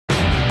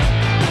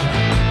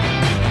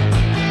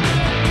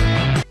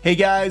Hey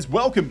guys,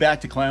 welcome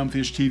back to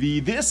Clownfish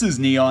TV. This is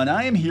Neon.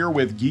 I am here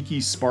with Geeky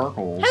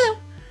Sparkles. Hello.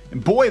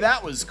 And boy,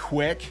 that was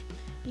quick.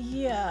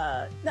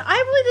 Yeah. No, I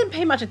really didn't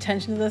pay much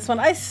attention to this one.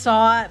 I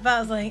saw it, but I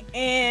was like,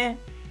 eh.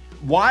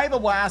 Why the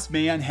Last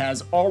Man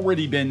has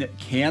already been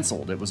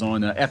canceled. It was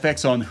on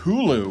FX on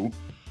Hulu.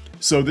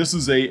 So this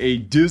is a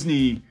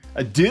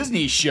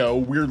Disney show,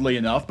 weirdly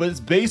enough, but it's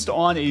based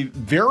on a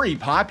very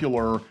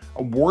popular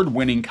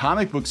award-winning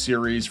comic book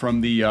series from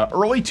the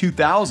early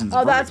 2000s.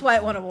 Oh, that's why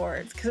it won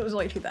awards, because it was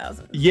early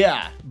 2000s.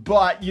 Yeah,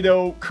 but, you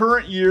know,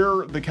 current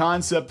year, the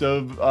concept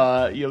of,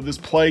 this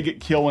plague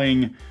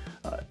killing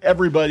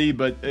everybody,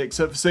 but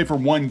except, say, for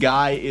one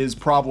guy is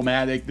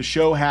problematic. The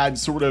show had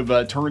sort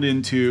of turned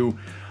into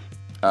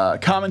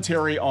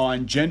commentary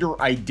on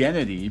gender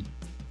identity.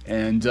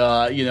 And,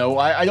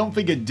 I don't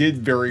think it did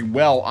very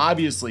well.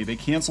 Obviously, they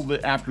canceled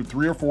it after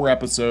 3 or 4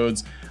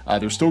 episodes.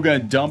 They're still going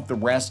to dump the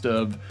rest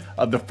of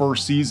the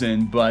first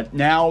season, but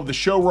now the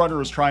showrunner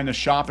is trying to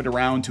shop it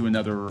around to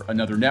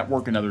another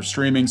network, another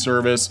streaming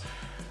service.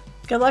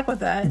 Good luck with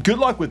that. Good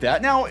luck with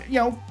that. Now,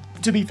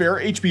 to be fair,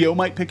 HBO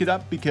might pick it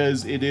up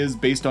because it is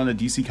based on a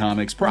DC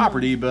Comics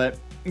property, but,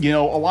 a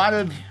lot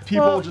of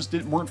people just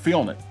weren't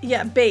feeling it.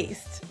 Yeah,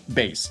 based.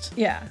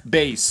 Yeah.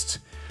 Based.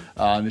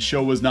 The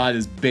show was not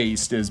as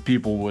based as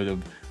people would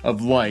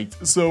have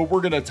liked. So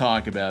we're going to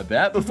talk about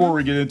that. Before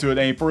we get into it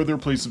any further,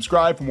 please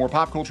subscribe for more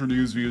pop culture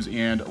news, views,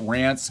 and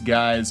rants,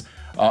 guys.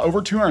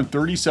 Over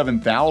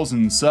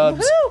 237,000 subs.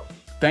 Woohoo!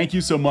 Thank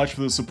you so much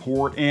for the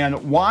support.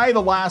 And why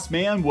The Last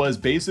Man was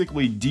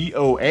basically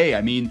D.O.A.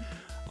 I mean,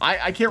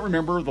 I can't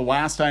remember the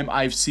last time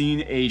I've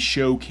seen a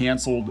show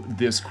canceled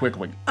this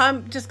quickly.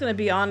 I'm just going to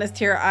be honest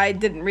here. I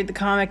didn't read the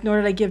comic,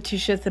 nor did I give two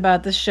shits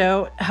about this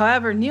show.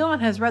 However, Neon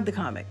has read the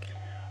comic.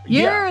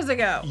 Years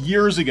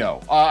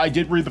ago. I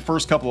did read the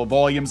first couple of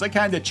volumes. I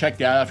kind of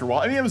checked out after a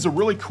while. I mean, it was a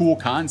really cool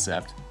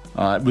concept.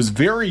 It was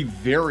very,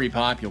 very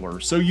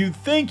popular. So you'd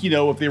think,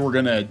 if they were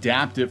going to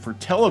adapt it for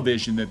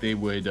television, that they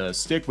would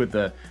stick with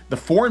the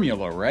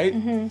formula, right?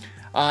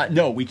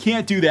 No, we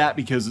can't do that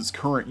because it's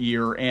current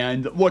year.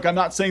 And look, I'm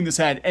not saying this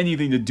had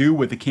anything to do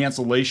with the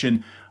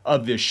cancellation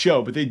of this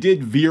show, but they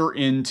did veer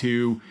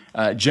into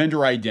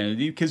gender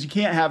identity, because you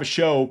can't have a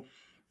show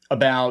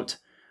about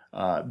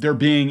there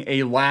being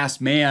a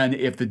last man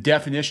if the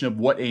definition of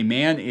what a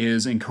man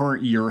is in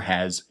current year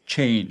has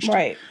changed.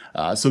 Right.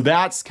 So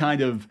that's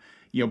kind of,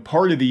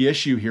 part of the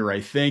issue here,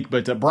 I think.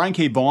 But Brian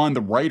K. Vaughan,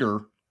 the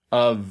writer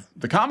of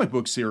the comic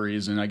book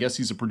series, and I guess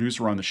he's a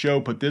producer on the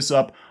show, put this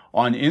up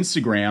on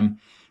Instagram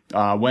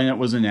when it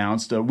was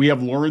announced. We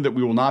have learned that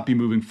we will not be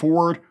moving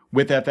forward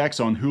with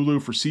FX on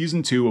Hulu for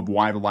season 2 of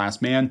Why the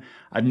Last Man.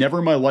 I've never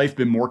in my life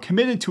been more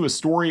committed to a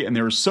story, and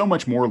there is so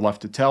much more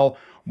left to tell.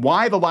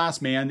 Why the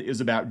Last Man is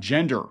about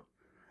gender,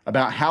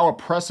 about how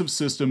oppressive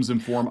systems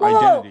inform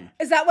identity.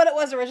 Is that what it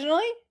was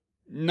originally?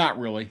 Not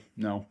really,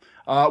 no.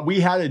 We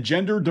had a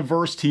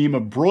gender-diverse team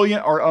of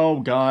brilliant art. Oh,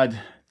 God.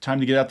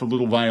 Time to get out the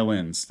little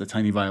violins, the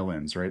tiny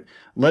violins, right?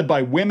 Led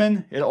by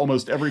women at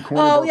almost every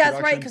corner of our yeah, production.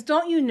 that's right. Because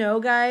don't you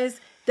know,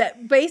 guys,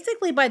 that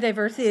basically by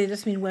diversity, they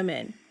just mean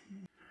women.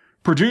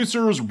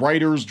 Producers,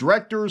 writers,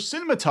 directors,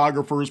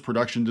 cinematographers,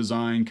 production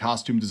design,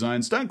 costume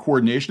design, stunt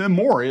coordination, and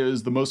more. It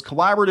is the most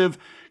collaborative,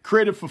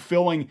 creative,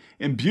 fulfilling,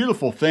 and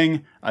beautiful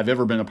thing I've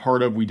ever been a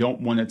part of. We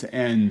don't want it to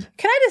end.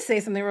 Can I just say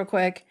something real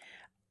quick?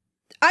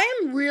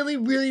 I am really,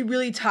 really,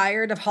 really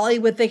tired of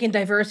Hollywood thinking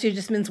diversity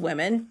just means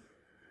women.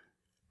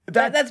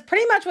 That's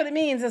pretty much what it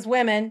means, is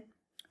women.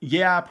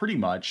 Yeah, pretty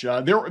much.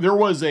 There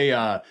was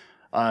a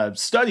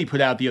study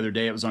put out the other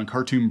day. It was on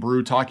Cartoon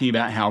Brew, talking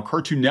about how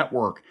Cartoon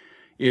Network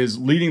is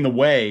leading the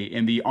way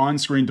in the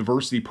on-screen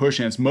diversity push,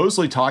 and it's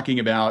mostly talking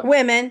about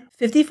women.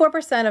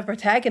 54% of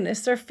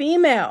protagonists are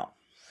female.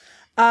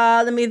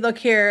 Let me look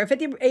here.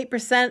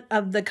 58%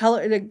 of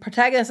the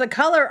protagonists of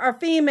color are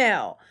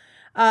female.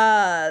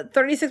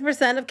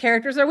 36% of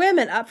characters are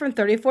women, up from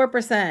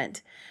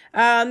 34%.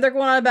 They're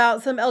going on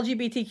about some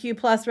LGBTQ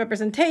plus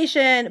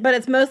representation, but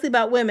it's mostly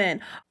about women.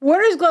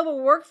 Warner's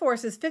global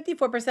workforce is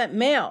 54%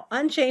 male,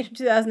 unchanged from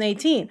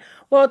 2018.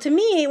 Well, to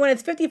me, when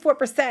it's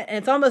 54% and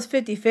it's almost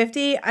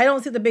 50-50, I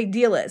don't see what the big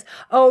deal is.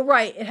 Oh,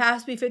 right, it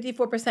has to be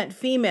 54%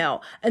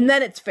 female, and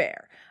then it's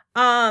fair.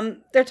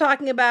 They're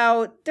talking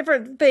about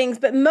different things,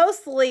 but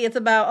mostly it's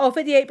about,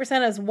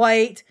 58% is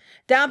white,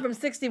 down from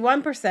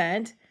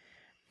 61%.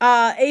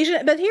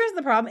 Asian, but here's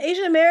the problem.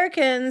 Asian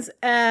Americans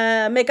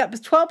make up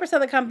 12% of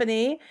the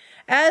company,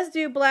 as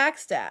do black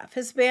staff.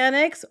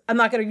 Hispanics, I'm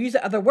not going to use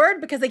the other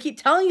word because they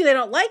keep telling you they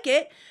don't like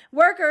it.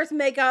 Workers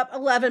make up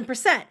 11%.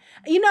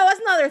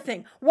 That's another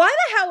thing. Why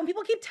the hell, when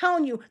people keep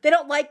telling you they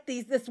don't like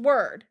this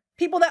word,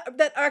 people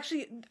that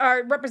actually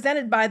are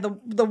represented by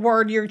the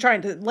word you're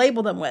trying to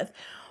label them with,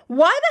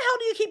 why the hell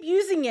do you keep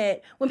using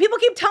it when people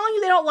keep telling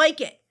you they don't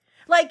like it?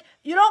 Like,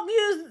 you don't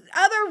use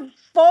other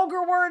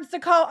vulgar words to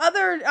call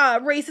other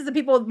races of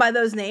people by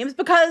those names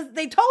because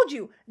they told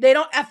you they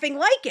don't effing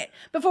like it.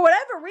 But for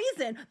whatever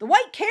reason, the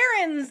white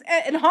Karens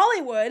in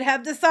Hollywood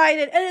have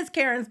decided, and it's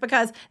Karens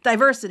because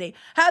diversity,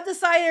 have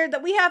decided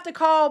that we have to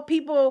call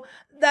people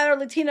that are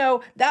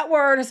Latino, that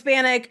word,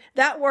 Hispanic,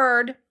 that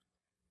word.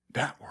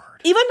 That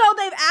word. Even though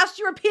they've asked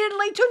you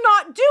repeatedly to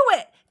not do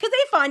it because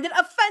they find it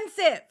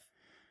offensive.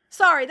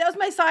 Sorry, that was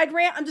my side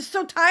rant. I'm just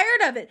so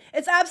tired of it.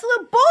 It's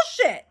absolute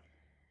bullshit.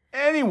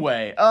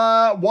 Anyway,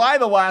 Why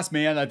the Last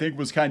Man, I think,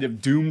 was kind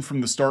of doomed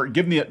from the start,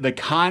 given the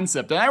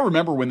concept. And I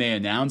remember when they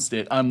announced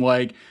it, I'm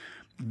like,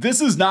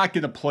 this is not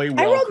going to play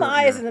well. I rolled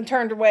my eyes and then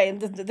turned away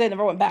and they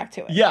never went back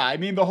to it. Yeah, I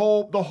mean, the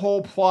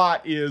whole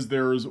plot is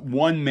there's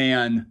one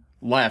man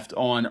left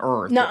on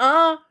Earth.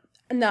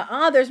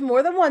 Nuh-uh, there's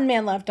more than one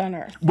man left on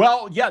Earth.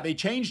 Well, yeah, they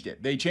changed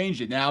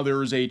it. Now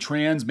there's a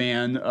trans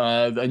man,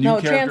 a new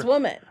character. Trans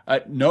woman.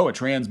 No, a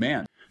trans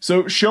man.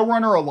 So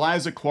showrunner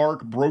Eliza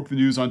Clark broke the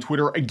news on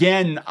Twitter.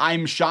 Again,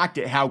 I'm shocked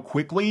at how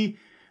quickly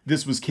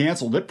this was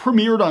canceled. It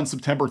premiered on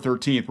September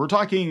 13th. We're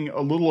talking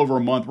a little over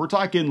a month. We're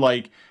talking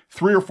like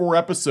 3 or 4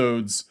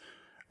 episodes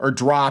are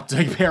dropped,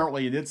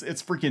 apparently, and it's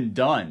freaking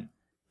done.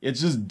 It's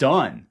just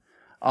done.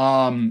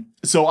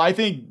 So I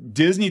think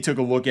Disney took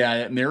a look at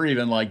it and they're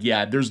even like,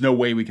 yeah, there's no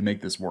way we can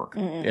make this work.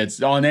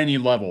 It's on any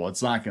level.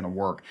 It's not going to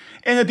work.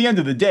 And at the end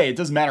of the day, it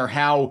doesn't matter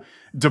how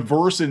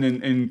diverse and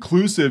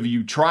inclusive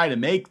you try to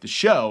make the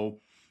show.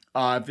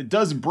 If it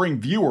doesn't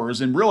bring viewers,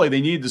 and really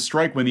they needed to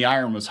strike when the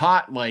iron was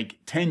hot, like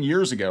 10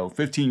 years ago,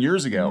 15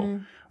 years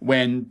ago,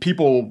 when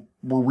people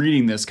were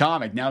reading this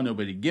comic. Now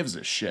nobody gives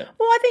a shit.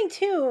 Well, I think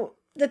too,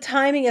 the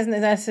timing isn't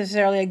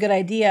necessarily a good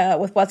idea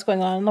with what's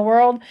going on in the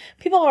world.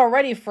 People are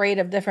already afraid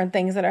of different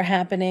things that are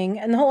happening.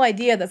 And the whole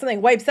idea that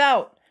something wipes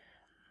out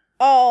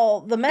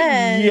all the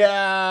men.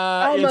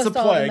 Yeah, it's a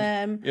plague. All the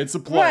men. It's a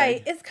plague.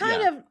 Right. It's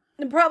kind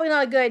of probably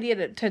not a good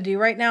idea to do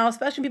right now,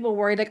 especially people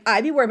worried. Like,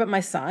 I'd be worried about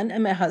my son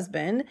and my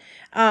husband.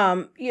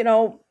 You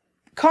know,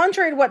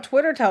 contrary to what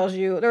Twitter tells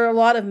you, there are a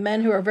lot of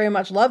men who are very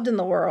much loved in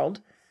the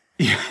world.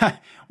 Yeah,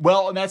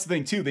 well, and that's the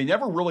thing too. They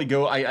never really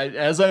go.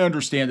 As I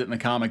understand it in the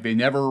comic, they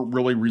never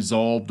really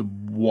resolved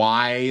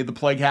why the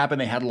plague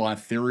happened. They had a lot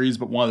of theories,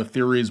 but one of the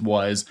theories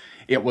was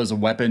it was a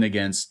weapon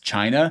against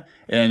China,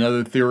 and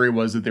another theory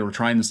was that they were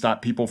trying to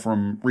stop people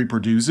from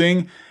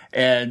reproducing.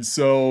 And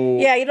so,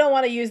 yeah, you don't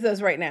want to use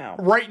those right now.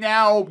 Right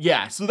now,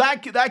 yeah. So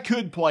that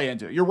could play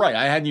into it. You're right.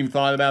 I hadn't even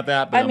thought about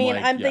that. But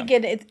I'm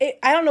thinking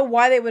I don't know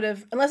why they would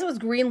have, unless it was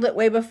greenlit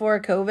way before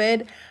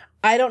COVID.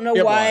 I don't know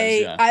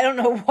why. I don't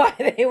know why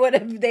they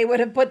would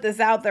have put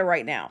this out there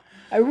right now.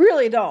 I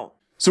really don't.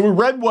 So we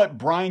read what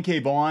Brian K.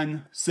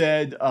 Vaughan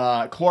said.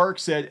 Clark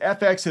said,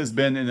 FX has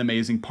been an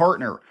amazing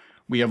partner.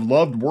 We have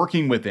loved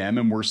working with them,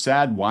 and we're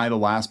sad Why the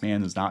Last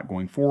Man is not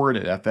going forward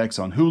at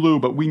FX on Hulu,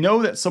 but we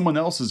know that someone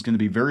else is going to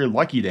be very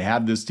lucky to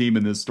have this team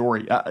in this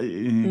story.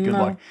 Good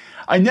luck.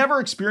 I never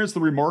experienced the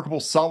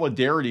remarkable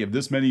solidarity of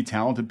this many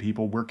talented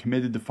people. We're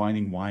committed to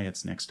finding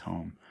Wyatt's next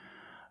home.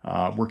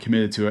 We're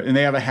committed to it. And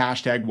they have a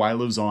hashtag Why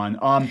Lives On.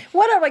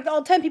 What are like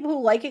all 10 people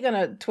who like it going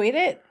to tweet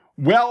it?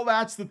 Well,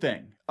 that's the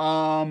thing.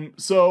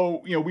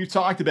 So, you know, we've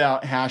talked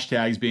about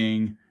hashtags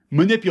being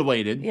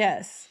manipulated.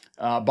 Yes.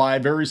 By a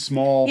very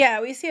small.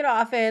 Yeah, we see it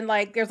often.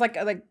 Like there's like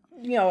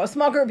you know, a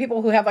small group of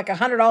people who have like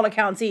 100 alt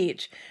accounts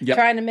each,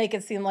 trying to make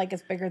it seem like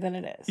it's bigger than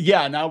it is.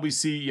 Yeah, now we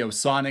see, you know,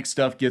 Sonic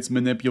stuff gets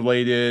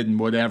manipulated and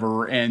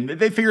whatever, and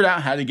they figured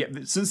out how to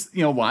get, since,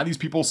 you know, a lot of these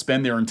people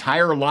spend their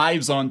entire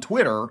lives on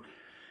Twitter,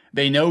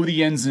 they know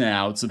the ins and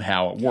outs of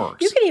how it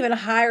works. You can even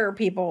hire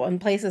people in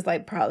places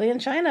like probably in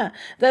China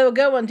that will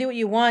go and do what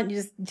you want. You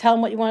just tell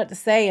them what you want it to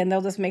say, and they'll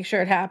just make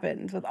sure it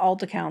happens with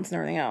alt accounts and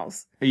everything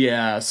else.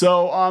 Yeah.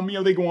 So, you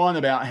know, they go on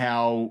about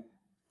how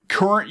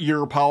current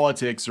year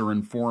politics are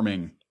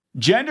informing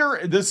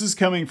gender. This is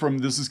coming from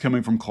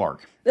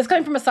Clark. This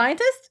coming from a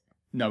scientist?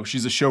 No,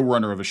 she's a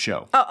showrunner of a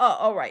show.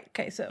 Oh, right.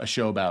 Okay, so a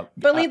show about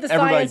believe the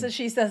science that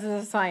she says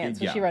is a science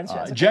when she runs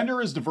shows. Okay.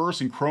 Gender is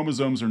diverse and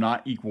chromosomes are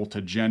not equal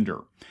to gender.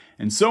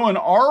 And so in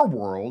our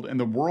world, in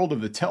the world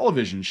of the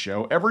television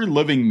show, every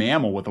living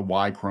mammal with a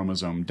Y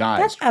chromosome dies.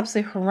 That's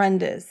absolutely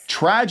horrendous.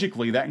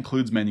 Tragically, that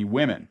includes many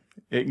women.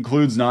 It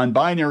includes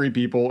non-binary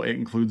people. It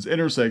includes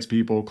intersex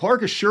people.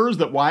 Clark assures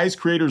that Y's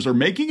creators are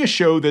making a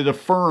show that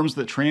affirms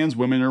that trans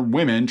women are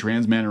women,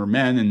 trans men are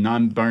men, and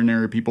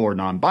non-binary people are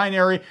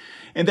non-binary.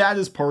 And that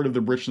is part of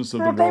the richness of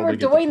the world. If they were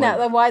doing that,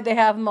 then why'd they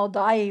have them all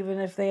die even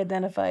if they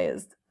identify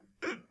as...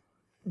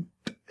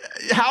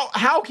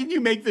 How can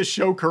you make this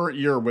show current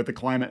year with the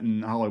climate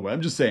in Hollywood?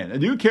 I'm just saying. A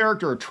new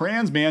character, a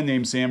trans man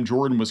named Sam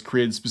Jordan, was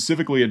created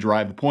specifically to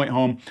drive the point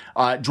home.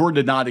 Jordan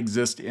did not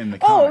exist in the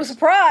comics. Oh,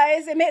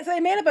 surprise. So they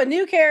made up a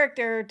new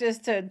character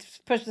just to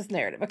push this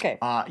narrative. Okay.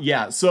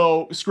 Yeah,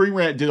 so Screen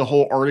Rant did a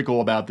whole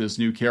article about this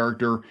new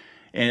character,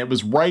 and it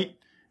was right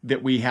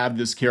that we have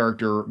this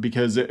character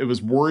because it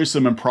was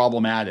worrisome and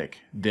problematic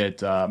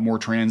that more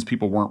trans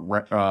people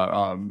weren't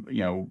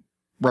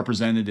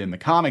represented in the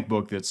comic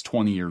book that's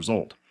 20 years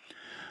old.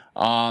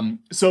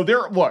 So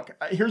look,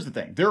 here's the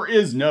thing. There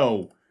is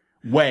no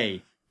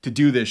way to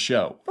do this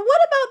show. But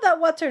what about that,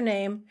 what's her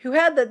name, who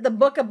had the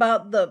book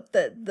about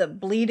the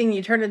bleeding,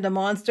 you turn into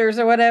monsters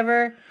or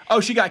whatever? Oh,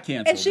 she got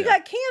canceled. And she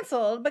got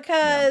canceled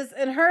because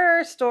in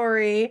her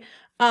story,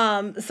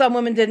 some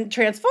women didn't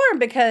transform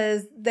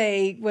because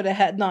they would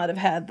have not have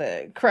had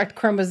the correct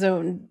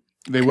chromosome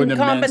They wouldn't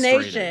have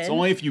combination. menstruated. It's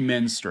only if you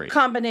menstruate.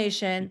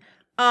 Combination.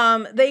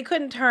 They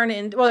couldn't turn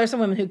in. Well, there's some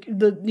women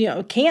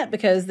who can't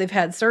because they've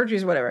had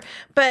surgeries or whatever.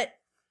 But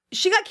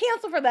she got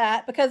canceled for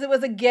that because it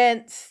was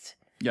against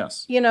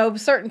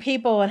certain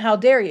people, and how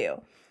dare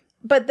you.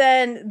 But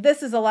then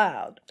this is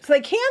allowed. So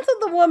they canceled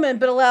the woman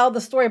but allowed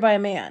the story by a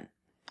man.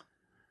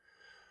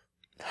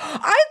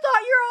 I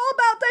thought you're all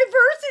about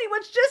diversity,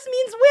 which just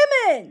means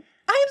women.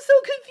 I am so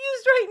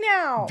confused right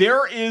now.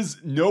 There is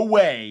no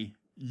way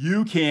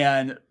you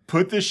can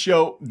put this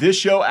show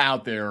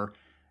out there,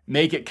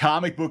 make it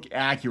comic book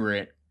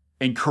accurate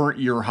in current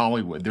year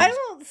Hollywood. I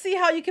don't see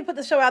how you can put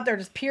the show out there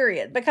just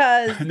period,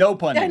 because no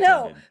pun intended. I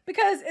know,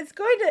 because it's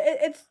going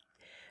to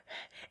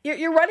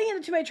you're running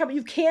into too many trouble.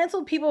 You've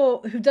canceled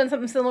people who've done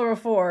something similar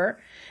before.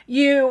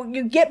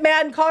 You get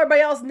mad and call everybody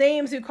else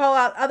names who call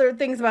out other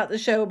things about the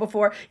show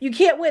before. You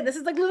can't win. This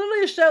is like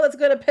literally a show that's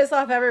going to piss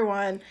off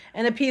everyone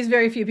and appease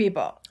very few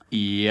people.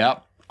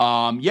 Yep.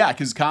 Yeah,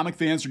 because comic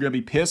fans are going to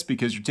be pissed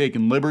because you're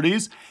taking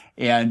liberties,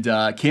 and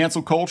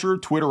cancel culture,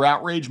 Twitter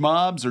outrage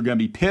mobs are going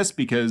to be pissed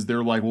because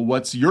they're like, well,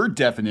 what's your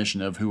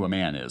definition of who a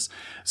man is?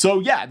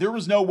 So yeah,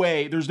 there's no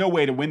way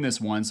to win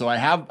this one. So I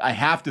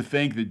have to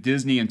think that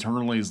Disney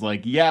internally is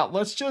like, yeah,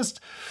 let's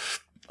just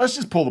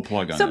pull the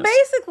plug on this. So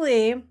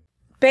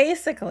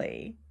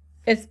basically,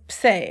 it's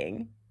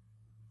saying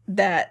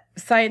that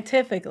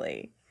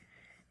scientifically,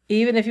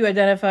 even if you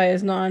identify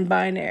as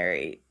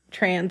non-binary,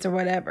 trans or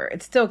whatever,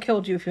 it still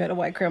killed you if you had a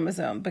Y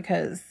chromosome,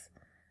 because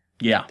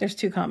there's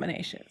two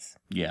combinations.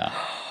 Yeah.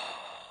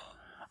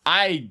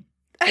 I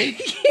can't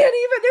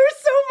even, there's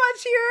so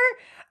much here.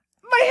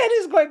 My head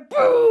is going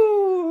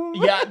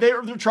boom. Yeah,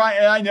 they're trying,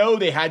 and I know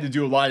they had to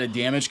do a lot of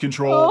damage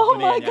control. Oh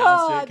my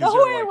God, the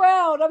whole way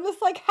around. I'm just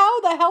like,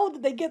 how the hell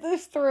did they get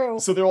this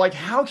through? So they're like,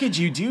 how could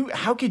you do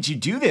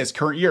this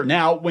current year?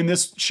 Now, when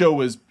this show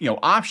was,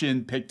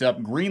 optioned, picked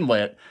up,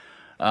 greenlit,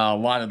 a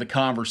lot of the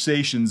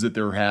conversations that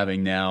they're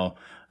having now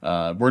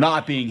were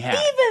not being had.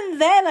 Even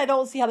then, I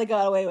don't see how they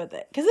got away with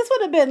it, because this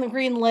would have been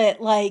greenlit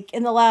like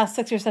in the last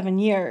 6 or 7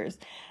 years.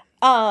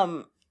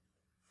 The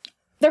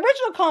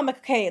original comic,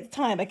 okay, at the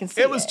time I can see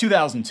it. It was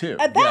 2002.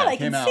 At that I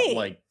can see. It came out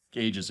like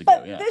ages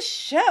ago. But this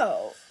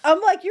show,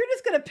 I'm like, you're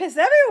just gonna piss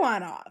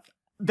everyone off.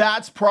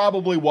 That's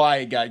probably why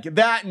it got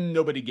that, and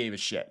nobody gave a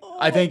shit. Oh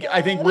I think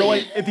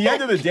really at the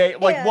end of the day,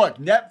 like, look,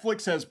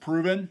 Netflix has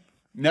proven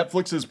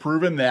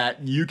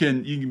that you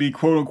can be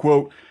quote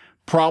unquote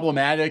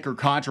problematic or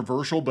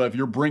controversial, but if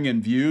you're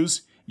bringing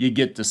views, you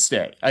get to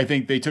stay. I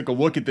think they took a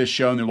look at this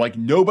show and they're like,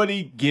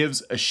 nobody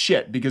gives a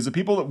shit, because the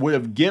people that would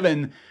have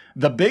given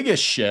the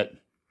biggest shit,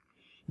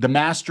 the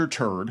master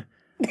turd.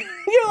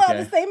 You're allowed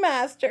to say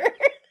master.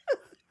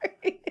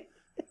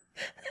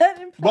 That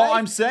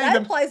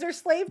implies they're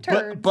slave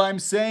turds. But I'm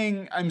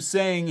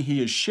saying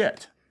he is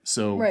shit.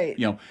 So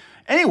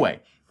anyway.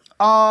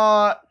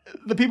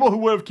 The people who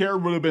would have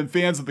cared would have been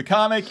fans of the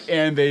comic,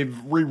 and they've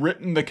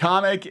rewritten the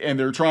comic, and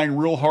they're trying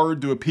real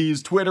hard to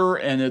appease Twitter,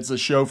 and it's a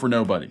show for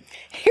nobody.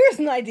 Here's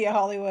an idea,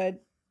 Hollywood.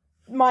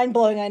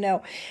 Mind-blowing, I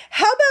know.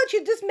 How about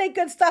you just make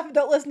good stuff and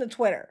don't listen to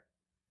Twitter?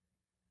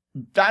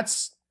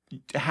 That's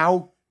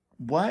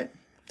what?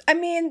 I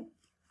mean,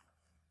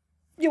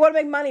 you want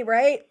to make money,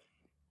 right?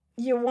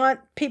 You want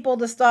people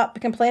to stop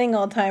complaining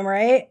all the time,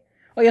 right?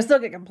 Well, you'll still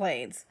get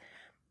complaints.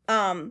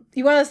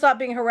 You want to stop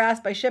being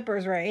harassed by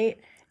shippers, right?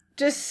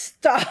 Just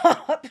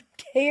stop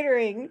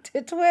catering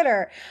to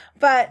Twitter.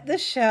 But the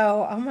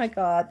show, oh my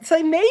God. So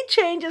they made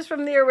changes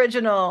from the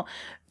original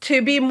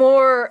to be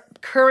more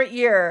current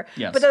year.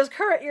 Yes. But those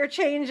current year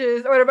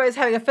changes, or everybody's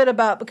having a fit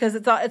about, because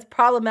it's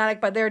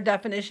problematic by their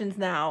definitions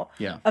now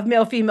of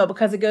male female,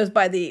 because it goes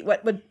by the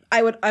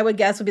I would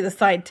guess would be the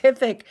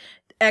scientific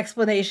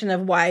explanation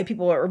of why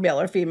people are male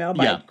or female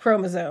by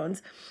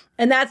chromosomes.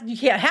 And you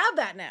can't have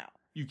that now.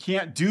 You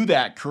can't do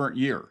that current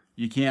year.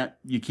 You can't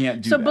do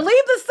that. So believe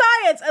the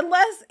science,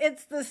 unless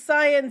it's the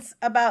science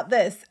about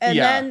this. And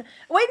then,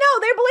 wait, no,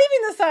 they're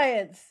believing the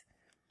science.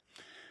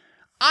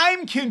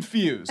 I'm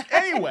confused.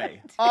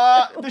 Anyway,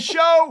 the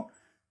show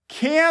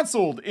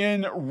canceled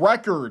in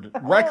record time.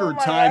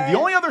 God. The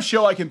only other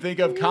show I can think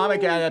of,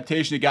 comic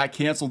adaptation that got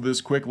canceled this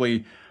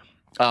quickly,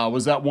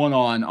 was that one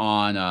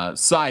on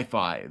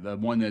Sci-Fi, the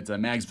one that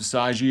Max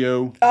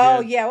Visaggio did. Oh,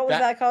 yeah. What was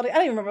that called? I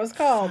don't even remember what it was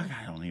called.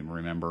 I don't even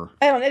remember.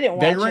 I didn't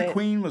watch Vagrant it.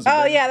 Queen was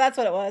Oh, yeah, that's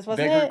what it was,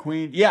 wasn't it? Vagrant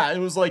Queen. Yeah, it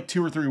was like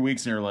 2 or 3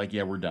 weeks, and they're like,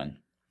 yeah, we're done.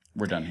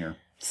 We're done here.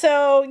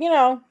 So,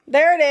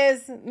 there it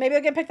is. Maybe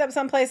it'll get picked up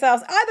someplace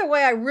else. Either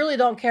way, I really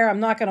don't care. I'm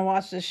not going to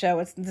watch this show.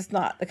 It's just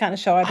not the kind of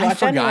show I'd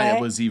watch anyway. I forgot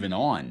it was even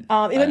on.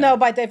 Even though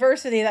by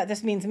diversity, that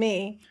just means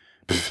me.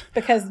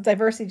 Because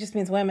diversity just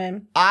means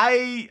women.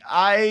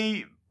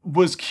 I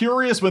was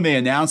curious when they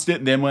announced it,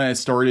 and then when I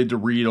started to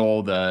read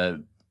all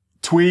the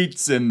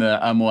tweets and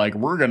I'm like,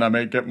 we're gonna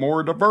make it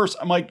more diverse.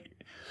 I'm like,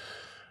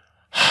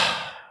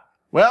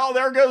 Well,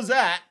 there goes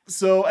that.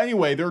 So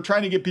anyway, they're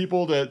trying to get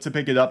people to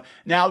pick it up.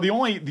 Now, the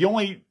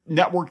only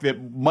network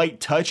that might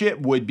touch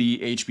it would be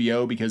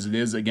HBO because it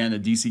is, again, a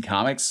DC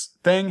Comics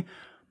thing.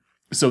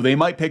 So they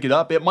might pick it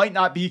up. It might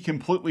not be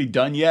completely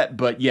done yet,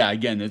 but yeah,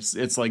 again,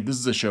 it's like this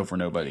is a show for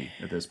nobody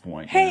at this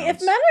point. Hey, if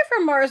men are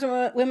from Mars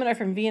and women are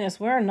from Venus,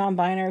 where are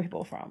non-binary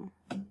people from?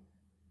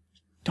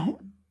 You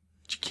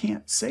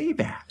can't say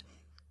that.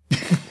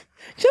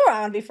 Sure,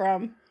 I want to be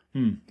from.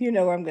 You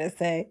know where I'm going to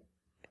say.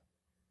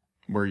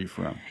 Where are you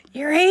from?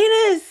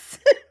 Uranus.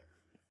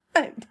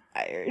 I'm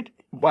tired.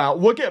 Wow,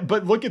 look at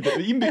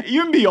the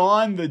even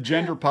beyond the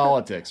gender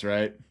politics,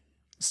 right?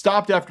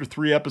 Stopped after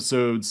 3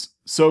 episodes.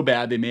 So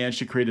bad they managed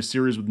to create a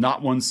series with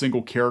not one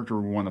single character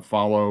we want to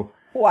follow.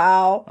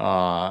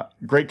 Wow.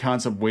 Great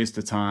concept, waste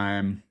of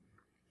time.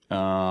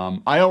 I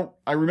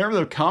remember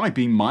the comic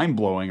being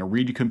mind-blowing, a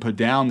read you couldn't put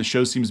down. The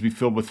show seems to be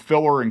filled with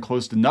filler and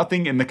close to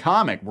nothing in the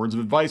comic. Words of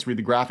advice, read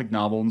the graphic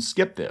novel and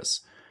skip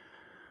this.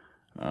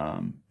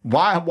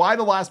 Why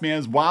The Last Man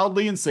is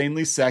wildly,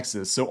 insanely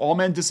sexist. So all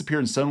men disappeared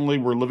and suddenly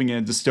we're living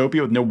in a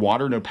dystopia with no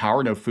water, no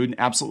power, no food, and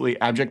absolutely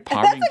abject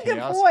poverty and chaos. That's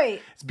a good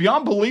point. It's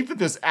beyond belief that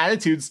this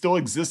attitude still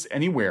exists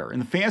anywhere. In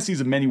the fantasies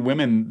of many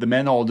women, the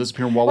men all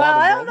disappear while well,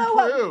 I the don't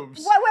world know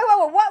improves.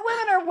 What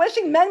women are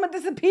wishing men would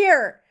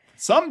disappear?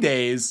 Some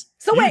days.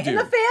 So wait, do. in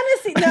the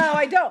fantasy, no,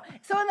 I don't.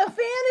 So in the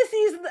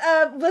fantasies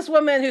of this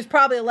woman who's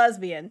probably a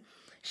lesbian,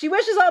 she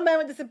wishes all men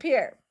would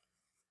disappear.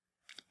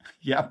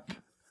 Yep.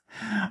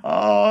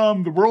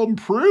 The world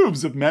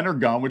improves if men are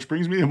gone, which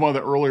brings me to one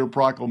of the earlier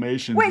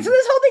proclamations. Wait, so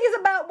this whole thing is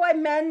about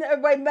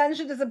why men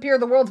should disappear,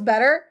 the world's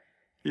better?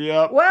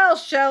 Yep. Well,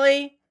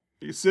 Shelley,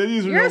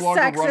 cities are you're no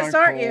longer run on sexist,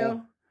 aren't coal.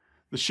 you?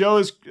 The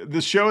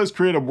show has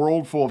created a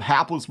world full of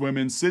hapless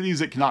women, cities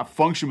that cannot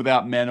function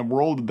without men, a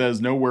world that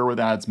is nowhere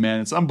without its men.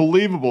 It's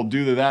unbelievable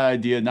due to that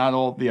idea, not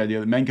all the idea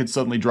that men could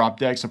suddenly drop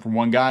dead except for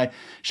one guy.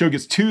 Show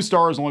gets 2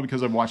 stars only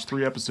because I've watched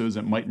 3 episodes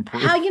and it might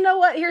improve. You know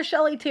what? Here's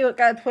Shelley too. I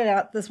gotta point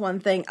out this one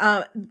thing.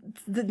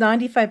 The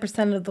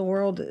 95% of the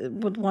world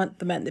would want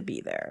the men to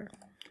be there.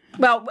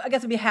 Well, I guess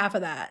it'd be half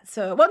of that.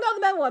 So, well, no,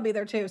 the men want to be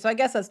there too. So I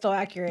guess that's still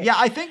accurate. Yeah,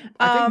 I think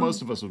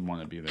most of us would want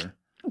to be there.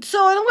 So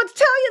I don't know what to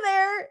tell you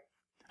there.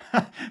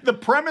 The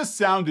premise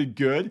sounded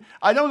good.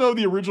 I don't know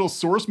the original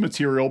source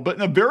material, but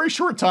in a very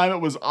short time, it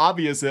was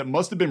obvious that it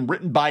must have been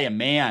written by a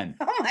man.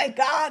 Oh my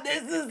God,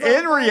 this is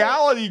In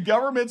reality,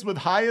 governments with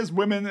highest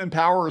women in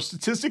power are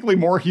statistically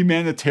more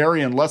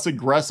humanitarian, less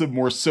aggressive,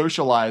 more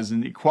socialized,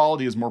 and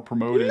equality is more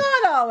promoted.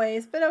 Not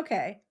always, but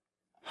okay.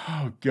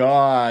 Oh,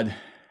 God.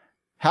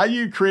 How do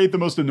you create the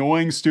most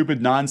annoying, stupid,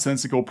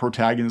 nonsensical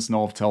protagonist in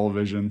all of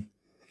television?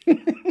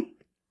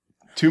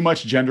 Too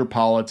much gender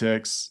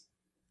politics.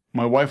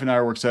 My wife and I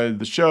were excited to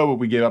the show, but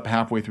we gave up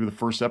halfway through the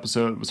first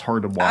episode. It was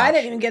hard to watch. I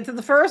didn't even get to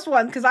the first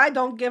one because I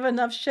don't give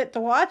enough shit to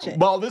watch it.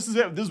 Well, this is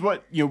it. This is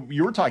what you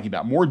were talking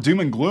about. More doom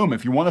and gloom.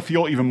 If you want to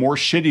feel even more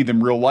shitty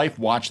than real life,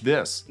 watch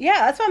this. Yeah,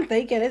 that's what I'm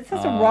thinking. It's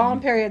just a wrong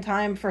period of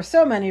time for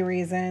so many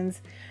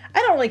reasons. I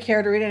don't really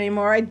care to read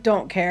anymore. I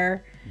don't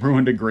care.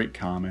 Ruined a great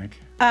comic.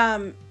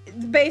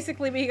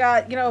 Basically, we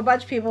got, a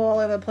bunch of people all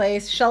over the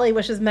place. Shelley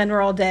wishes men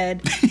were all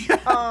dead.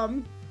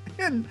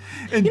 And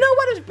you know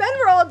what? If men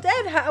were all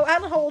dead, I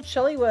don't know how old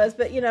Shelley was,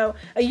 but,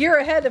 a year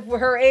ahead of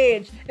her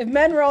age, if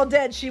men were all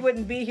dead, she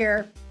wouldn't be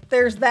here.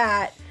 There's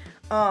that.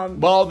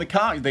 Well, the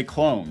comic, they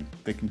clone.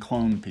 They can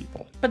clone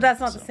people. But that's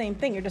not the same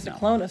thing. You're just a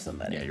clone of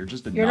somebody. Yeah, you're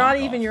just a You're not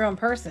knockoff. even your own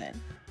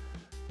person.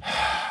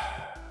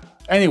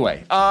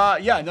 Anyway,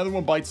 yeah, another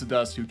one bites the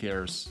dust. Who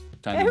cares?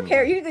 Time to Who move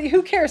cares? on.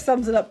 Who cares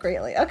sums it up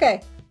greatly.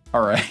 Okay.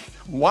 All right.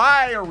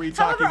 Why are we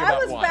talking However,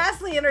 about I was what?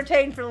 vastly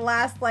entertained for the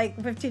last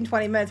 15,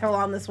 20 minutes, how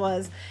long this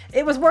was.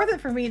 It was worth it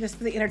for me just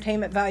for the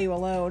entertainment value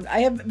alone. I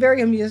am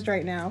very amused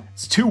right now.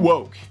 It's too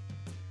woke.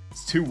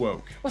 It's too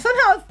woke. Well,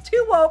 somehow it's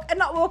too woke and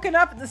not woken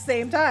up at the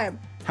same time.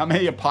 How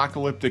many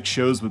apocalyptic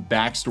shows with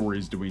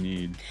backstories do we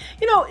need?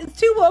 It's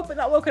too woke but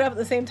not woken up at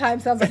the same time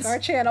sounds like our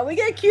channel. We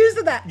get accused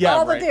of that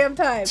all the damn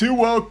time. Too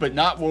woke but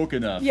not woke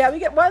enough. Yeah, we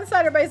get one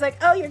side, everybody's like,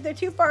 oh, they're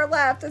too far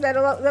left. And then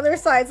the other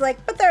side's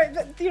like, but they're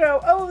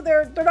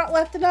not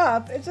left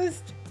enough. It's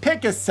just...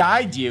 Pick a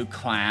side, you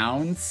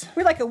clowns.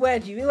 We're like a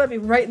wedgie. We want to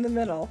be right in the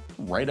middle.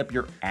 Right up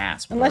your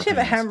ass. Unless you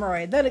have a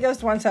hemorrhoid. Then it goes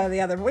to one side or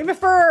the other. But we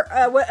prefer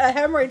a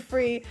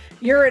hemorrhoid-free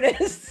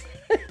Uranus.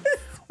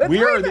 See,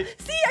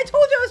 I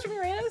told you I was from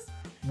Uranus.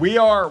 We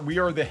are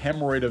the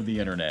hemorrhoid of the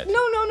internet.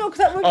 No,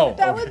 because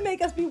that would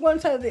make us be one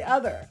side or the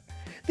other.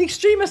 The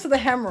extremists of the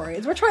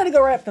hemorrhoids. We're trying to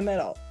go right up the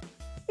middle.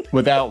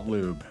 Without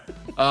lube.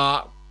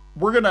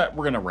 We're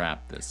gonna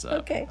wrap this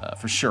up. Okay.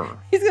 For sure.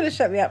 He's gonna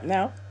shut me up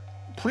now.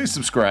 Please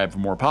subscribe for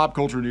more pop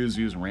culture news,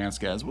 views, and rants,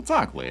 guys. We'll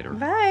talk later.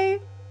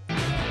 Bye.